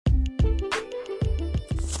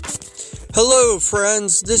Hello,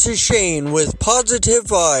 friends. This is Shane with Positive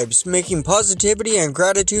Vibes, making positivity and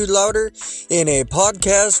gratitude louder in a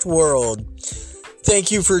podcast world. Thank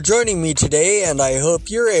you for joining me today, and I hope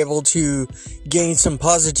you're able to gain some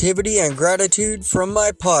positivity and gratitude from my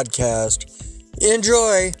podcast.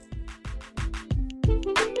 Enjoy!